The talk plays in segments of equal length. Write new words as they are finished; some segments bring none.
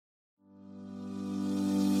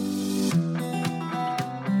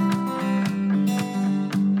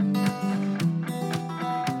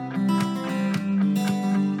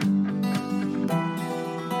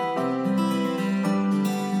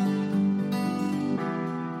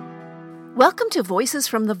Welcome to Voices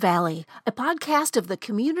from the Valley, a podcast of the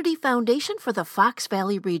Community Foundation for the Fox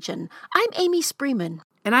Valley region. I'm Amy Spreeman.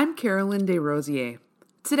 And I'm Carolyn Desrosiers.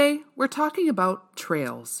 Today, we're talking about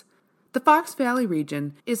trails. The Fox Valley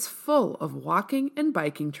region is full of walking and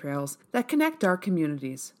biking trails that connect our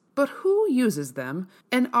communities. But who uses them,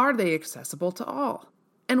 and are they accessible to all?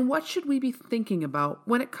 And what should we be thinking about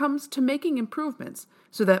when it comes to making improvements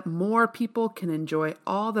so that more people can enjoy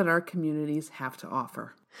all that our communities have to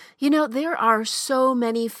offer? You know, there are so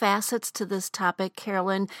many facets to this topic,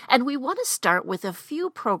 Carolyn, and we want to start with a few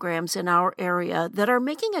programs in our area that are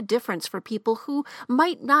making a difference for people who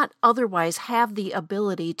might not otherwise have the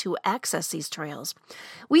ability to access these trails.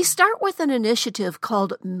 We start with an initiative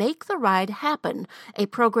called Make the Ride Happen, a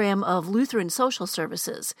program of Lutheran Social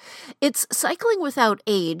Services. Its Cycling Without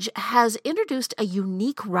Age has introduced a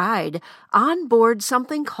unique ride on board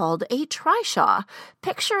something called a trishaw.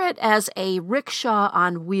 Picture it as a rickshaw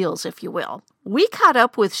on wheels, if you will. We caught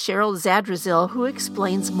up with Cheryl Zadrazil, who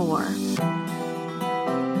explains more.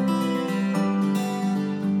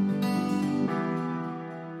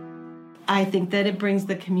 I think that it brings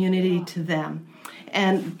the community to them.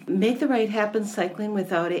 And Make the Ride Happen Cycling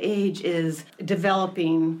Without Age is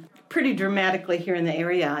developing pretty dramatically here in the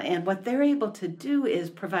area. And what they're able to do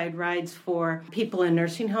is provide rides for people in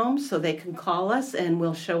nursing homes, so they can call us and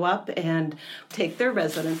we'll show up and take their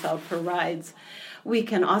residents out for rides. We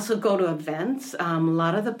can also go to events. A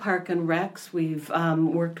lot of the park and recs we've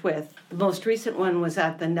worked with. The most recent one was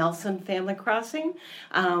at the Nelson Family Crossing,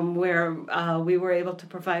 where we were able to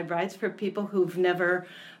provide rides for people who've never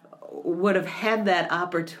would have had that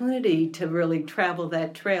opportunity to really travel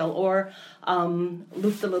that trail, or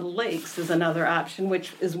Loop the Little Lakes is another option,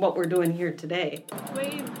 which is what we're doing here today.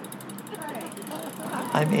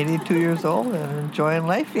 I'm 82 years old and enjoying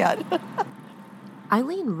life yet.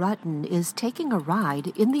 Eileen Rutten is taking a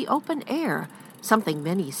ride in the open air, something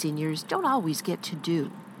many seniors don't always get to do.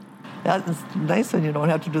 That's nice when you don't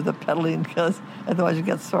have to do the pedaling, because otherwise you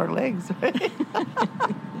get sore legs, right?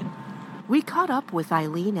 We caught up with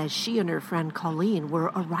Eileen as she and her friend Colleen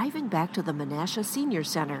were arriving back to the Menasha Senior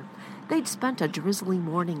Center. They'd spent a drizzly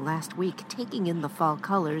morning last week taking in the fall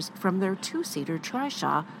colors from their two-seater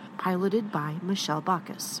trishaw, piloted by Michelle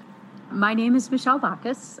Bacchus. My name is Michelle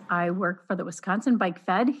Bacchus. I work for the Wisconsin Bike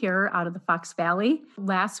Fed here out of the Fox Valley.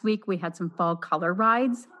 Last week, we had some fall color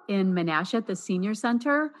rides in Menasha at the Senior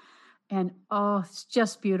Center. And it's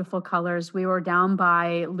just beautiful colors. We were down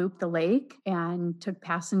by Loop the Lake and took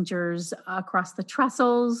passengers across the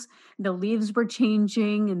trestles. The leaves were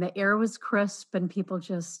changing and the air was crisp, and people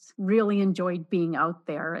just really enjoyed being out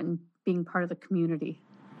there and being part of the community.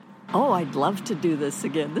 Oh, I'd love to do this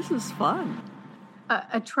again. This is fun.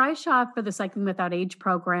 A trishaw for the Cycling Without Age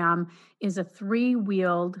program is a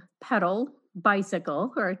three-wheeled pedal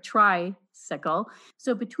bicycle, or a tricycle.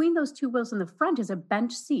 So between those two wheels in the front is a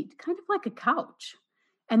bench seat, kind of like a couch.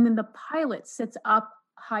 And then the pilot sits up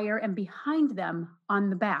higher and behind them on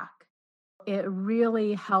the back. It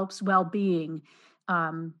really helps well-being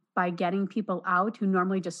by getting people out who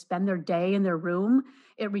normally just spend their day in their room.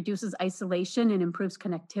 It reduces isolation and improves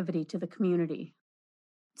connectivity to the community.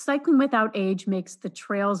 Cycling Without Age makes the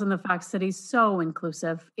trails in the Fox City so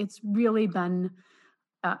inclusive. It's really been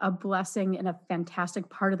a blessing and a fantastic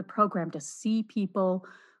part of the program to see people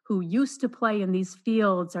who used to play in these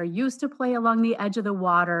fields or used to play along the edge of the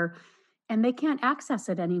water, and they can't access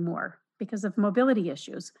it anymore because of mobility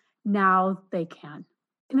issues. Now they can.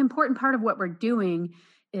 An important part of what we're doing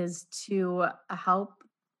is to help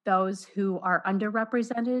those who are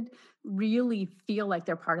underrepresented really feel like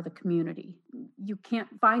they're part of the community. You can't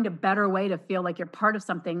find a better way to feel like you're part of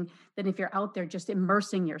something than if you're out there just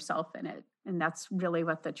immersing yourself in it. And that's really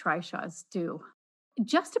what the trishaws do.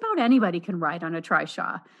 Just about anybody can ride on a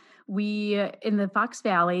trishaw. In the Fox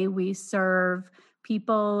Valley, we serve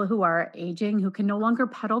people who are aging, who can no longer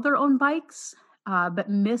pedal their own bikes, but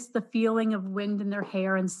miss the feeling of wind in their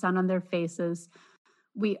hair and sun on their faces.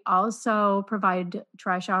 We also provide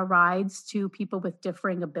trishaw rides to people with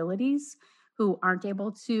differing abilities who aren't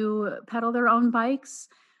able to pedal their own bikes.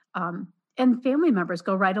 And family members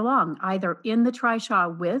go right along, either in the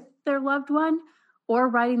trishaw with their loved one or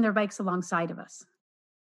riding their bikes alongside of us.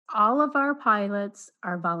 All of our pilots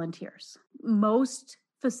are volunteers. Most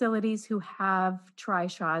facilities who have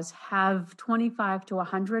trishaws have 25 to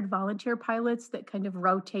 100 volunteer pilots that kind of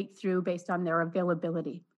rotate through based on their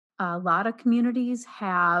availability. A lot of communities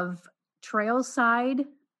have trailside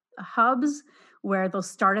hubs where they'll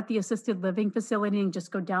start at the assisted living facility and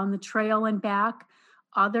just go down the trail and back.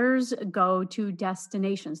 Others go to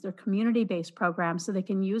destinations. They're community-based programs, so they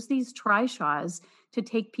can use these trishaws to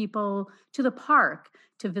take people to the park,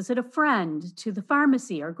 to visit a friend, to the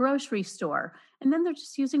pharmacy or grocery store. And then they're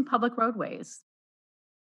just using public roadways.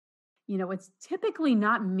 It's typically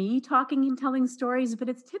not me talking and telling stories, but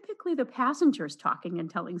it's typically the passengers talking and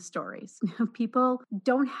telling stories. People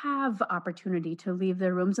don't have opportunity to leave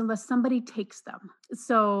their rooms unless somebody takes them.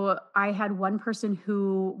 So I had one person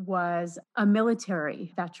who was a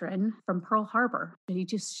military veteran from Pearl Harbor. And he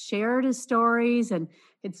just shared his stories and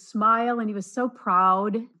he'd smile and he was so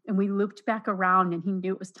proud. And we looped back around and he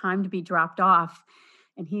knew it was time to be dropped off.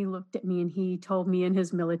 And he looked at me and he told me in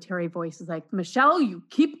his military voice, he's like, Michelle, you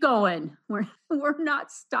keep going. We're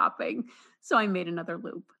not stopping. So I made another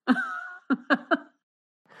loop.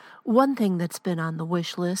 One thing that's been on the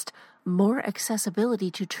wish list, more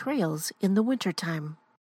accessibility to trails in the wintertime.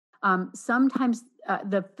 Sometimes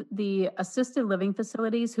the assisted living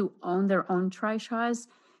facilities who own their own trishaws,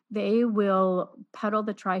 they will pedal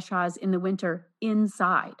the trishaws in the winter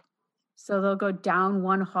inside. So they'll go down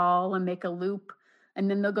one hall and make a loop. And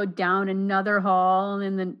then they'll go down another hall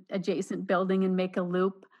in the adjacent building and make a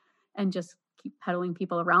loop and just keep pedaling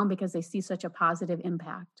people around because they see such a positive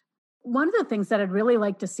impact. One of the things that I'd really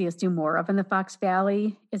like to see us do more of in the Fox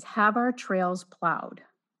Valley is have our trails plowed,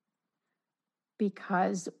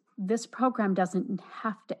 because this program doesn't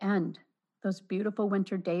have to end. Those beautiful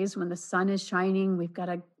winter days when the sun is shining, we've got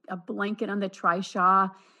a blanket on the trishaw,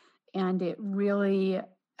 and it really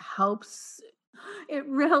helps. It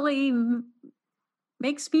really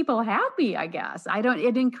makes people happy, I guess.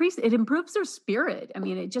 It improves their spirit. I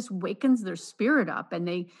mean, it just wakens their spirit up, and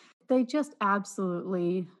they just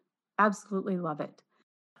absolutely love it.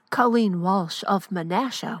 Colleen Walsh of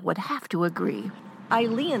Menasha would have to agree.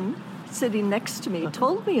 Eileen, sitting next to me,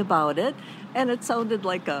 told me about it, and it sounded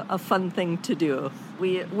like a fun thing to do.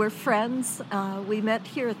 We're friends. We met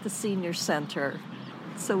here at the senior center,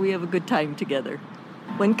 so we have a good time together.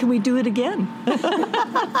 When can we do it again?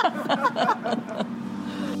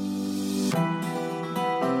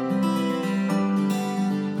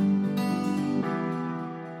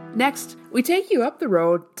 Next, we take you up the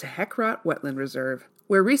road to Heckrot Wetland Reserve,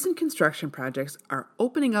 where recent construction projects are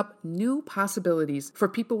opening up new possibilities for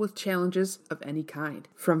people with challenges of any kind,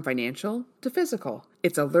 from financial to physical.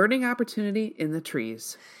 It's a learning opportunity in the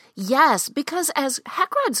trees. Yes, because as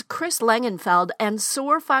Heckrot's Chris Langenfeld and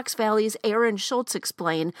SOAR Fox Valley's Aaron Schultz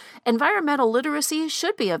explain, environmental literacy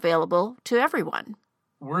should be available to everyone.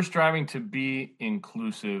 We're striving to be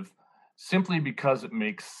inclusive simply because it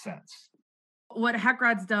makes sense. What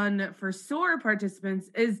Heckrot's done for SOAR participants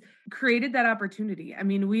is created that opportunity. I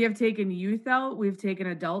mean, we have taken youth out, we've taken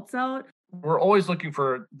adults out. We're always looking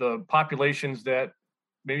for the populations that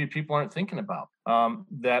maybe people aren't thinking about,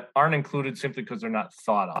 that aren't included simply because they're not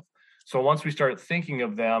thought of. So once we start thinking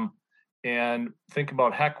of them and think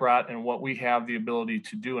about Heckrot and what we have the ability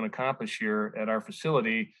to do and accomplish here at our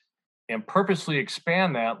facility, and purposely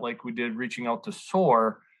expand that like we did reaching out to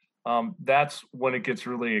SOAR, that's when it gets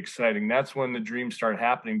really exciting. That's when the dreams start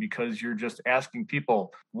happening, because you're just asking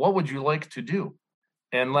people, what would you like to do?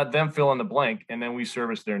 And let them fill in the blank, and then we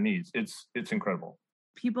service their needs. It's incredible.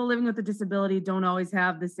 People living with a disability don't always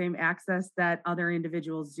have the same access that other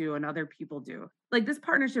individuals do and other people do. Like, this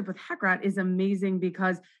partnership with Heckrot is amazing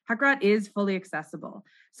because Heckrot is fully accessible.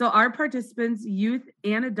 So our participants, youth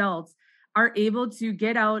and adults, are able to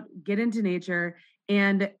get out, get into nature,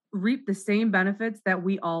 and reap the same benefits that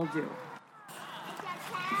we all do.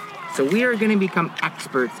 So we are going to become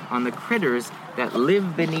experts on the critters that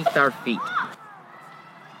live beneath our feet.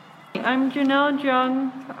 I'm Janelle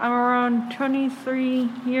Jung. I'm around 23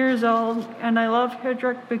 years old, and I love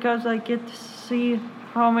Hedrick because I get to see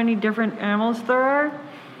how many different animals there are. Here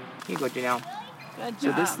you go, Janelle.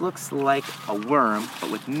 So this looks like a worm,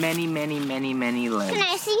 but with many, many, many, many legs. Can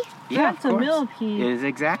I see? Yeah, That's a millipede. It is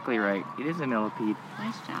exactly right. It is a millipede.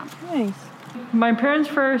 Nice job. Nice. My parents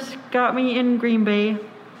first got me in Green Bay,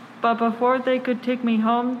 but before they could take me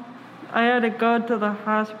home, I had to go to the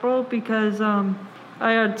hospital because I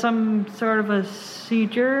had some sort of a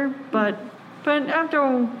seizure, but after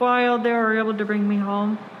a while they were able to bring me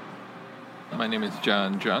home. My name is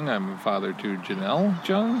John Jung. I'm a father to Janelle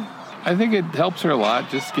Jung. I think it helps her a lot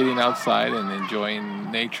just getting outside and enjoying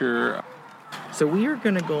nature. So we are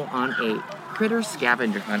going to go on a critter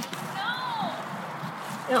scavenger hunt.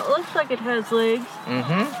 It looks like it has legs.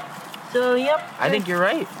 Mm-hmm. So, yep. I think you're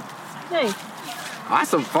right. Nice.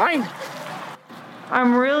 Awesome, fine.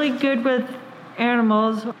 I'm really good with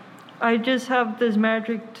animals. I just have this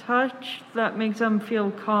magic touch that makes them feel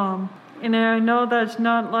calm. And I know that's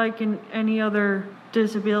not like in any other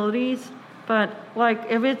disabilities, but like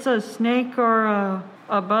if it's a snake or a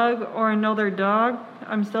a bug or another dog,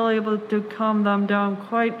 I'm still able to calm them down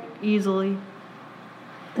quite easily.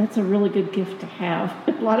 That's a really good gift to have.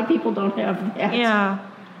 A lot of people don't have that. Yeah.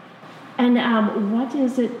 And what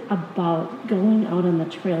is it about going out on the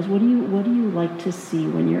trails? What do you like to see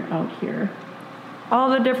when you're out here? All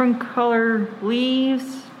the different colored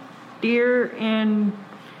leaves, deer, and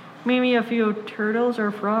maybe a few turtles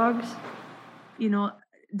or frogs.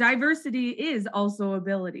 Diversity is also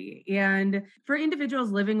ability. And for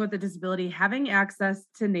individuals living with a disability, having access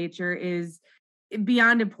to nature is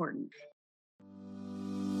beyond important.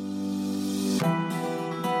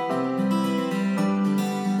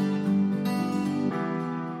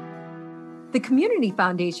 The Community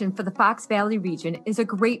Foundation for the Fox Valley region is a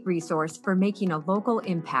great resource for making a local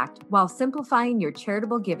impact while simplifying your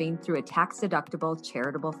charitable giving through a tax-deductible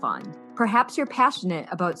charitable fund. Perhaps you're passionate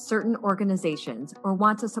about certain organizations or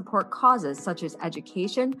want to support causes such as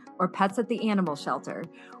education or pets at the animal shelter,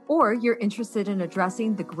 or you're interested in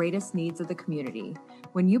addressing the greatest needs of the community.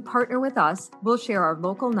 When you partner with us, we'll share our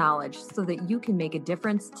local knowledge so that you can make a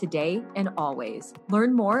difference today and always.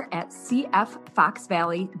 Learn more at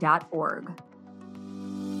cffoxvalley.org.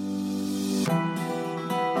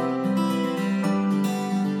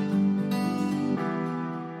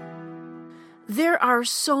 There are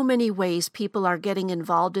so many ways people are getting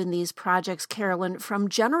involved in these projects, Carolyn, from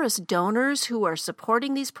generous donors who are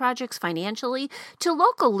supporting these projects financially to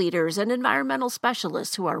local leaders and environmental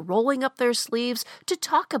specialists who are rolling up their sleeves to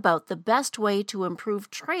talk about the best way to improve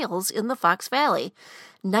trails in the Fox Valley.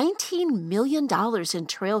 $19 million in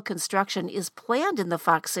trail construction is planned in the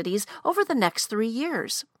Fox cities over the next 3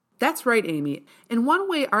 years. That's right, Amy. And one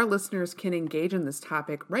way our listeners can engage in this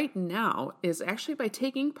topic right now is actually by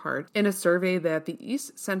taking part in a survey that the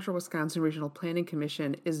East Central Wisconsin Regional Planning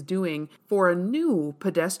Commission is doing for a new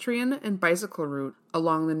pedestrian and bicycle route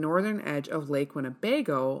along the northern edge of Lake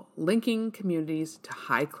Winnebago, linking communities to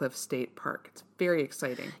High Cliff State Park. It's very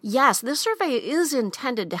exciting. Yes, this survey is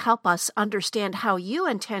intended to help us understand how you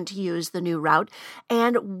intend to use the new route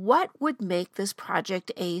and what would make this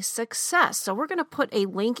project a success. So we're going to put a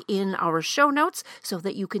link in our show notes so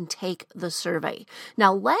that you can take the survey.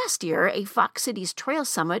 Now, last year, a Fox Cities Trail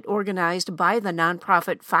Summit organized by the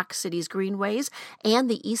nonprofit Fox Cities Greenways and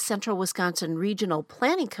the East Central Wisconsin Regional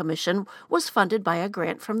Planning Commission was funded by a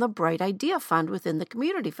grant from the Bright Idea Fund within the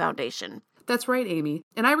Community Foundation. That's right, Amy.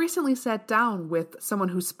 And I recently sat down with someone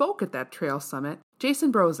who spoke at that Trail Summit,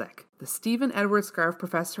 Jason Brozek, the Stephen Edward Scarf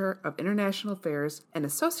Professor of International Affairs and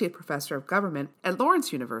Associate Professor of Government at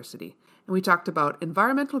Lawrence University. And we talked about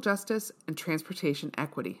environmental justice and transportation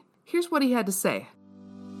equity. Here's what he had to say.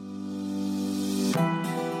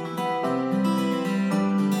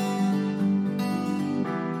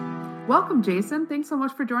 Welcome, Jason. Thanks so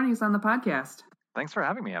much for joining us on the podcast. Thanks for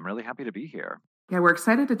having me. I'm really happy to be here. Yeah, we're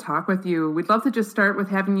excited to talk with you. We'd love to just start with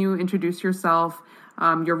having you introduce yourself,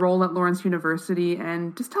 your role at Lawrence University,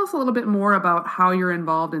 and just tell us a little bit more about how you're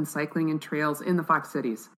involved in cycling and trails in the Fox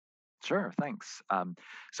Cities. Sure, thanks.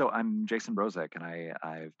 So I'm Jason Brozek, and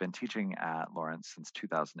I've been teaching at Lawrence since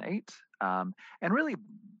 2008, and really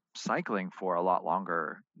cycling for a lot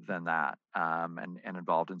longer than that, and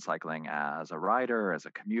involved in cycling as a rider, as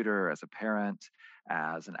a commuter, as a parent,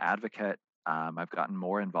 as an advocate. I've gotten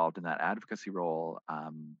more involved in that advocacy role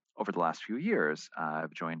over the last few years. I've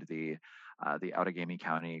joined the Outagamie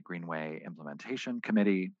County Greenway Implementation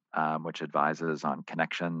Committee, which advises on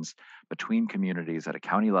connections between communities at a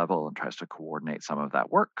county level and tries to coordinate some of that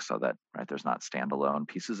work so that there's not standalone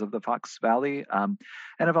pieces of the Fox Valley. And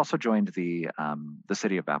I've also joined the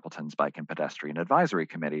City of Appleton's Bike and Pedestrian Advisory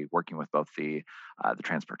Committee, working with both the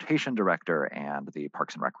Transportation Director and the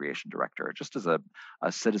Parks and Recreation Director, just as a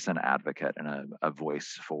citizen advocate and a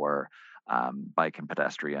voice for bike and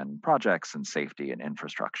pedestrian projects and safety and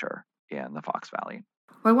infrastructure in the Fox Valley.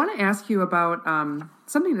 Well, I want to ask you about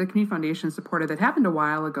something the Community Foundation supported that happened a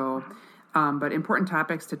while ago, but important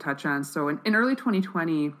topics to touch on. So in early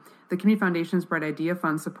 2020, the Community Foundation's Bright Idea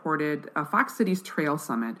Fund supported a Fox Cities Trail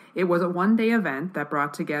Summit. It was a one-day event that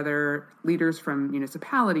brought together leaders from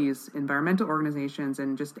municipalities, environmental organizations,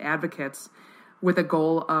 and just advocates with a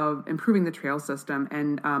goal of improving the trail system.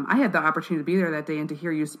 And I had the opportunity to be there that day and to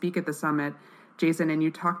hear you speak at the summit, Jason, and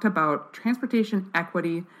you talked about transportation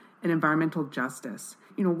equity and environmental justice.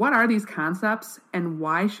 What are these concepts and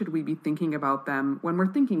why should we be thinking about them when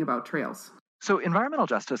we're thinking about trails? So environmental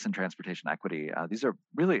justice and transportation equity, these are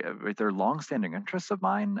really, they're longstanding interests of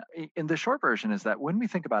mine. In the short version is that when we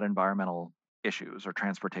think about environmental issues or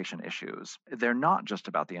transportation issues, they're not just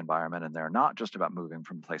about the environment and they're not just about moving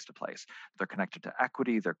from place to place. They're connected to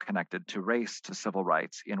equity, they're connected to race, to civil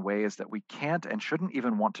rights in ways that we can't and shouldn't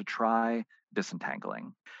even want to try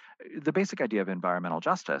disentangling. The basic idea of environmental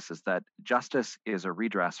justice is that justice is a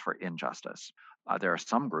redress for injustice. There are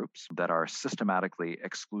some groups that are systematically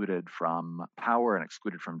excluded from power and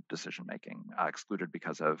excluded from decision making, excluded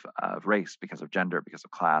because of race, because of gender, because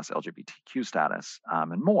of class, LGBTQ status,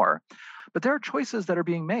 and more. But there are choices that are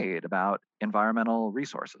being made about environmental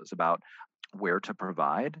resources, about where to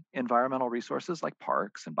provide environmental resources like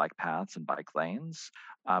parks and bike paths and bike lanes,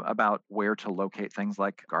 about where to locate things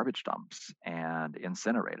like garbage dumps and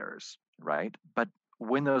incinerators, right? But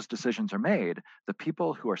when those decisions are made, the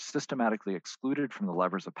people who are systematically excluded from the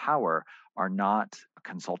levers of power are not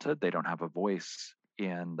consulted. They don't have a voice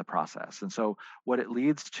in the process. And so what it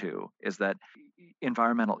leads to is that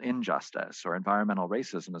environmental injustice or environmental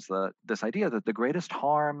racism is this idea that the greatest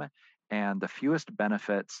harm and the fewest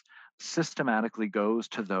benefits systematically goes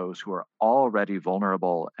to those who are already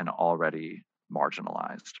vulnerable and already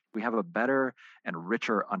marginalized. We have a better and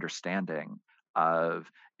richer understanding of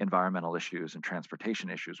environmental issues and transportation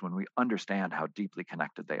issues when we understand how deeply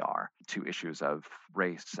connected they are to issues of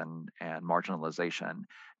race and marginalization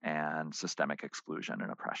and systemic exclusion and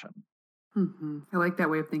oppression. Mm-hmm. I like that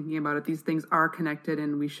way of thinking about it. These things are connected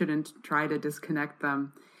and we shouldn't try to disconnect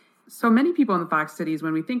them. So many people in the Fox Cities,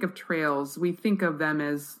 when we think of trails, we think of them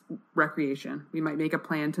as recreation. We might make a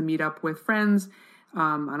plan to meet up with friends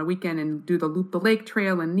on a weekend and do the Loop the Lake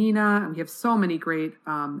Trail in Neenah. And we have so many great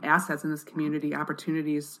assets in this community,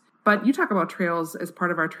 opportunities. But you talk about trails as part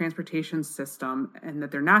of our transportation system and that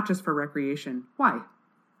they're not just for recreation. Why?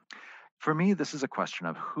 For me, this is a question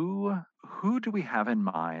of who do we have in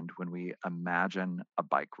mind when we imagine a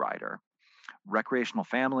bike rider? Recreational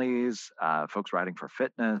families, folks riding for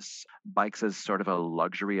fitness, bikes as sort of a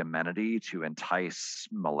luxury amenity to entice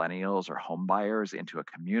millennials or home buyers into a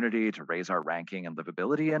community to raise our ranking and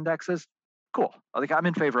livability indexes. Cool. Like, I'm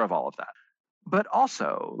in favor of all of that. But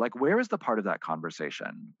also, like, where is the part of that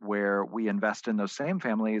conversation where we invest in those same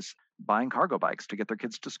families buying cargo bikes to get their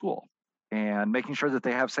kids to school and making sure that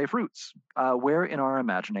they have safe routes? Where in our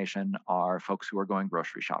imagination are folks who are going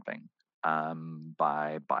grocery shopping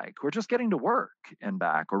by bike? We're just getting to work and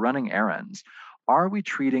back or running errands. Are we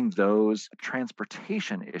treating those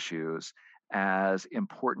transportation issues as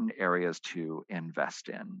important areas to invest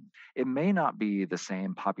in? It may not be the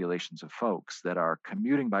same populations of folks that are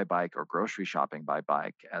commuting by bike or grocery shopping by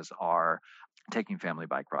bike as are taking family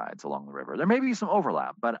bike rides along the river. There may be some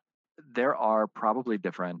overlap, but there are probably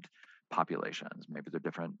different populations. Maybe they're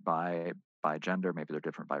different by gender, maybe they're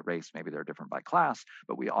different by race, maybe they're different by class,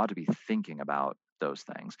 but we ought to be thinking about those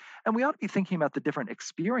things. And we ought to be thinking about the different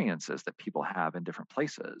experiences that people have in different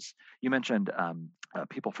places. You mentioned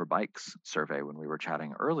People for Bikes survey when we were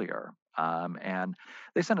chatting earlier. And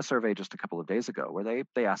they sent a survey just a couple of days ago where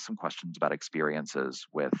they asked some questions about experiences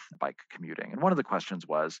with bike commuting. And one of the questions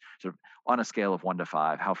was, sort of, on a scale of 1 to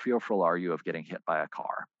 5, how fearful are you of getting hit by a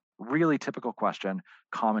car? Really typical question,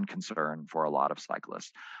 common concern for a lot of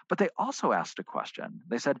cyclists. But they also asked a question.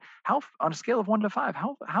 They said, on a scale of 1 to 5,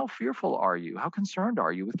 how fearful are you? How concerned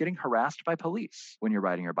are you with getting harassed by police when you're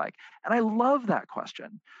riding your bike? And I love that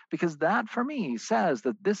question because that, for me, says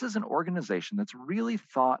that this is an organization that's really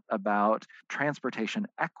thought about transportation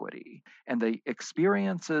equity and the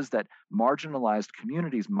experiences that marginalized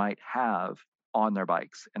communities might have on their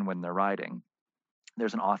bikes and when they're riding.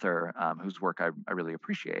 There's an author whose work I really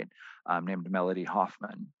appreciate named Melody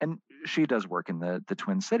Hoffman. And she does work in the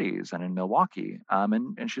Twin Cities and in Milwaukee.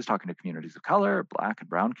 And she's talking to communities of color, Black and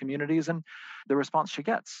brown communities. And the response she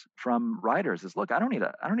gets from riders is, look, I don't need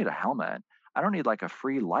a helmet. I don't need like a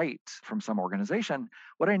free light from some organization.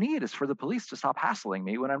 What I need is for the police to stop hassling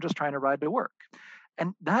me when I'm just trying to ride to work.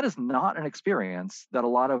 And that is not an experience that a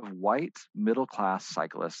lot of white middle-class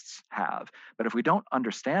cyclists have. But if we don't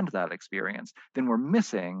understand that experience, then we're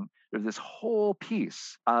missing this whole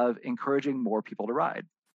piece of encouraging more people to ride.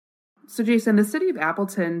 So Jason, the city of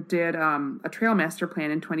Appleton did a trail master plan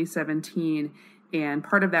in 2017, and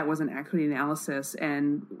part of that was an equity analysis.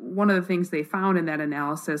 And one of the things they found in that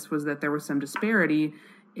analysis was that there was some disparity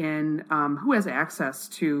in who has access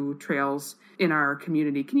to trails in our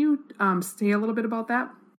community. Can you say a little bit about that?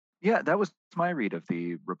 Yeah, that was my read of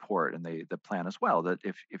the report and the plan as well. That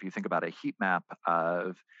if you think about a heat map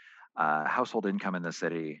of household income in the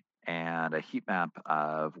city and a heat map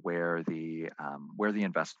of where the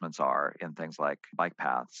investments are in things like bike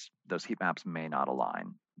paths, those heat maps may not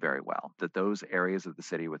align very well, that those areas of the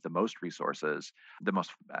city with the most resources, the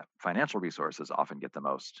most financial resources, often get the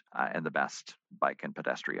most and the best bike and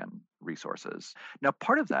pedestrian resources. Now,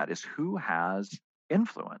 part of that is who has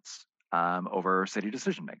influence over city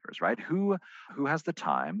decision makers, right? Who has the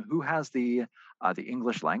time? Who has the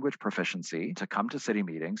English language proficiency to come to city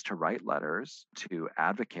meetings, to write letters, to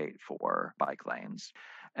advocate for bike lanes?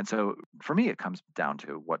 And so, for me, it comes down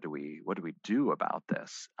to what do we do about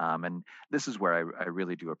this? And this is where I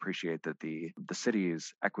really do appreciate that the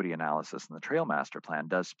city's equity analysis and the Trail Master Plan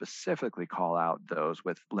does specifically call out those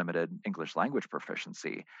with limited English language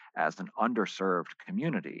proficiency as an underserved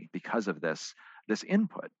community because of this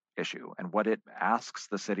input issue. And what it asks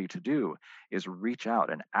the city to do is reach out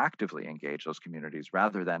and actively engage those communities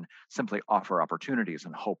rather than simply offer opportunities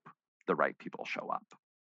and hope the right people show up.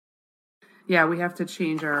 Yeah, we have to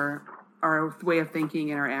change our way of thinking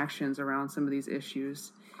and our actions around some of these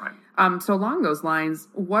issues. Right. So along those lines,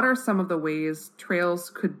 what are some of the ways trails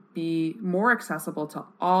could be more accessible to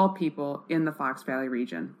all people in the Fox Valley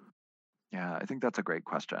region? Yeah, I think that's a great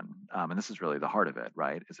question. And this is really the heart of it,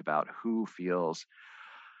 right? It's about who feels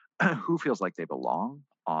like they belong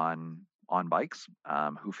on bikes,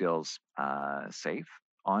 who feels safe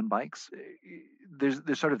on bikes.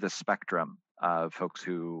 There's sort of this spectrum of folks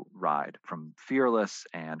who ride, from fearless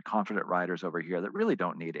and confident riders over here that really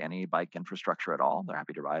don't need any bike infrastructure at all. They're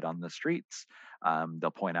happy to ride on the streets.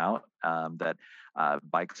 They'll point out that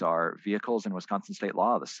bikes are vehicles in Wisconsin state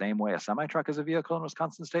law, the same way a semi-truck is a vehicle in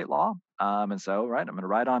Wisconsin state law. And so, right, I'm going to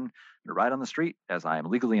ride on the street as I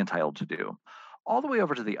am legally entitled to do. All the way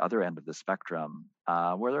over to the other end of the spectrum,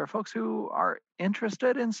 where there are folks who are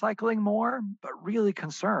interested in cycling more, but really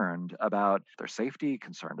concerned about their safety,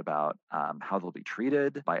 concerned about how they'll be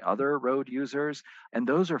treated by other road users. And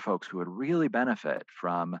those are folks who would really benefit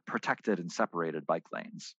from protected and separated bike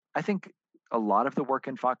lanes. I think a lot of the work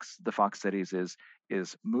in the Fox cities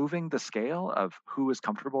is moving the scale of who is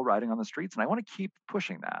comfortable riding on the streets. And I want to keep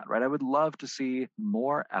pushing that, right? I would love to see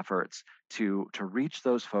more efforts to reach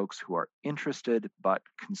those folks who are interested but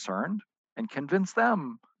concerned and convince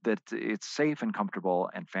them that it's safe and comfortable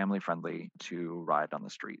and family friendly to ride on the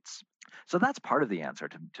streets. So that's part of the answer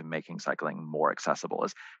to making cycling more accessible,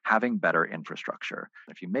 is having better infrastructure.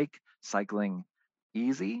 If you make cycling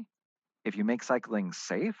easy, if you make cycling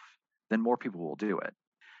safe, then more people will do it.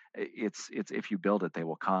 It's if you build it, they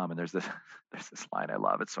will come. And there's this line I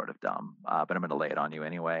love. It's sort of dumb, but I'm going to lay it on you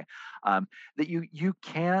anyway. That you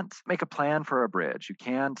can't make a plan for a bridge. You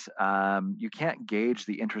can't gauge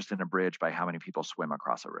the interest in a bridge by how many people swim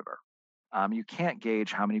across a river. You can't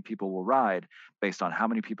gauge how many people will ride based on how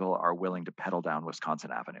many people are willing to pedal down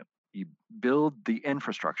Wisconsin Avenue. You build the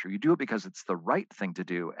infrastructure. You do it because it's the right thing to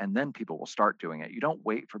do, and then people will start doing it. You don't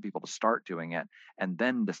wait for people to start doing it and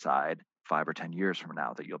then decide 5 or 10 years from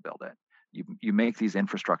now that you'll build it. You make these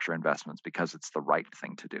infrastructure investments because it's the right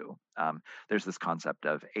thing to do. There's this concept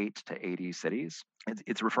of 8 to 80 cities.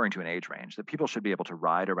 It's referring to an age range that people should be able to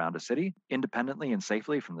ride around a city independently and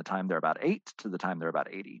safely from the time they're about 8 to the time they're about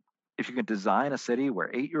 80. If you can design a city where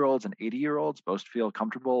 8-year-olds and 80-year-olds both feel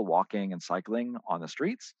comfortable walking and cycling on the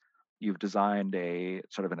streets, you've designed a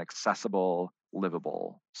sort of an accessible,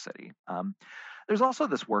 livable city. There's also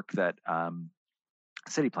this work that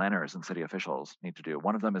city planners and city officials need to do.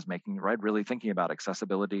 One of them is really thinking about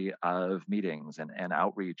accessibility of meetings and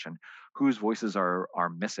outreach and whose voices are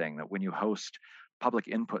missing. That when you host public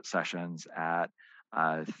input sessions at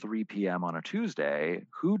 3 p.m. on a Tuesday,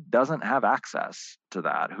 who doesn't have access to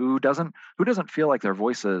that? Who doesn't feel like their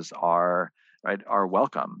voices are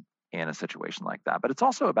welcome in a situation like that? But it's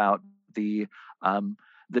also about the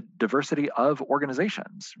diversity of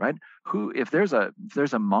organizations, right? Who, if there's a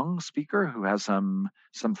Hmong speaker who has some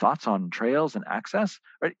thoughts on trails and access,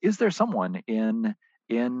 right? Is there someone in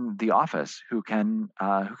the office who can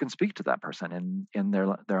speak to that person in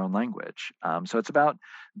their own language? So it's about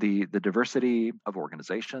the diversity of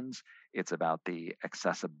organizations. It's about the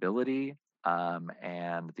accessibility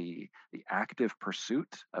and the active pursuit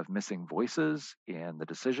of missing voices in the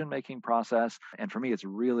decision-making process. And for me, it's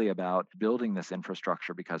really about building this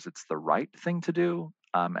infrastructure because it's the right thing to do,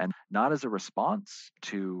 and not as a response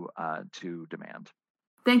to demand.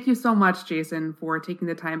 Thank you so much, Jason, for taking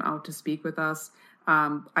the time out to speak with us.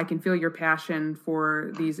 I can feel your passion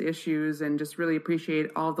for these issues and just really appreciate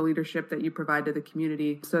all the leadership that you provide to the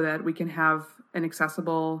community so that we can have an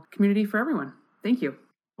accessible community for everyone. Thank you.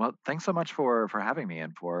 Well, thanks so much for having me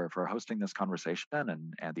and for hosting this conversation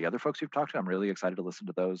and the other folks you've talked to. I'm really excited to listen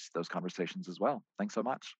to those conversations as well. Thanks so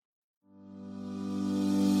much.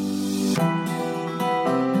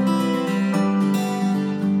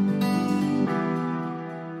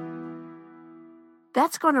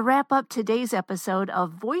 That's going to wrap up today's episode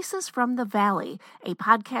of Voices from the Valley, a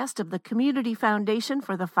podcast of the Community Foundation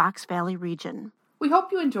for the Fox Valley region. We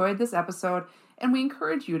hope you enjoyed this episode, and we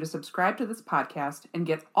encourage you to subscribe to this podcast and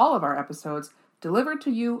get all of our episodes delivered to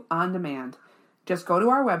you on demand. Just go to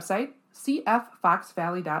our website,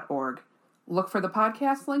 cffoxvalley.org. Look for the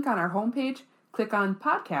podcast link on our homepage, click on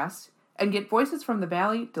Podcasts, and get Voices from the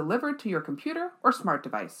Valley delivered to your computer or smart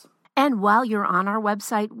device. And while you're on our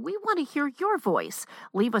website, we want to hear your voice.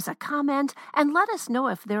 Leave us a comment and let us know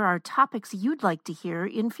if there are topics you'd like to hear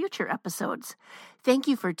in future episodes. Thank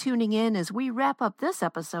you for tuning in as we wrap up this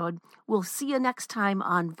episode. We'll see you next time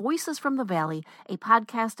on Voices from the Valley, a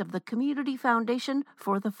podcast of the Community Foundation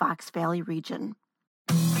for the Fox Valley region.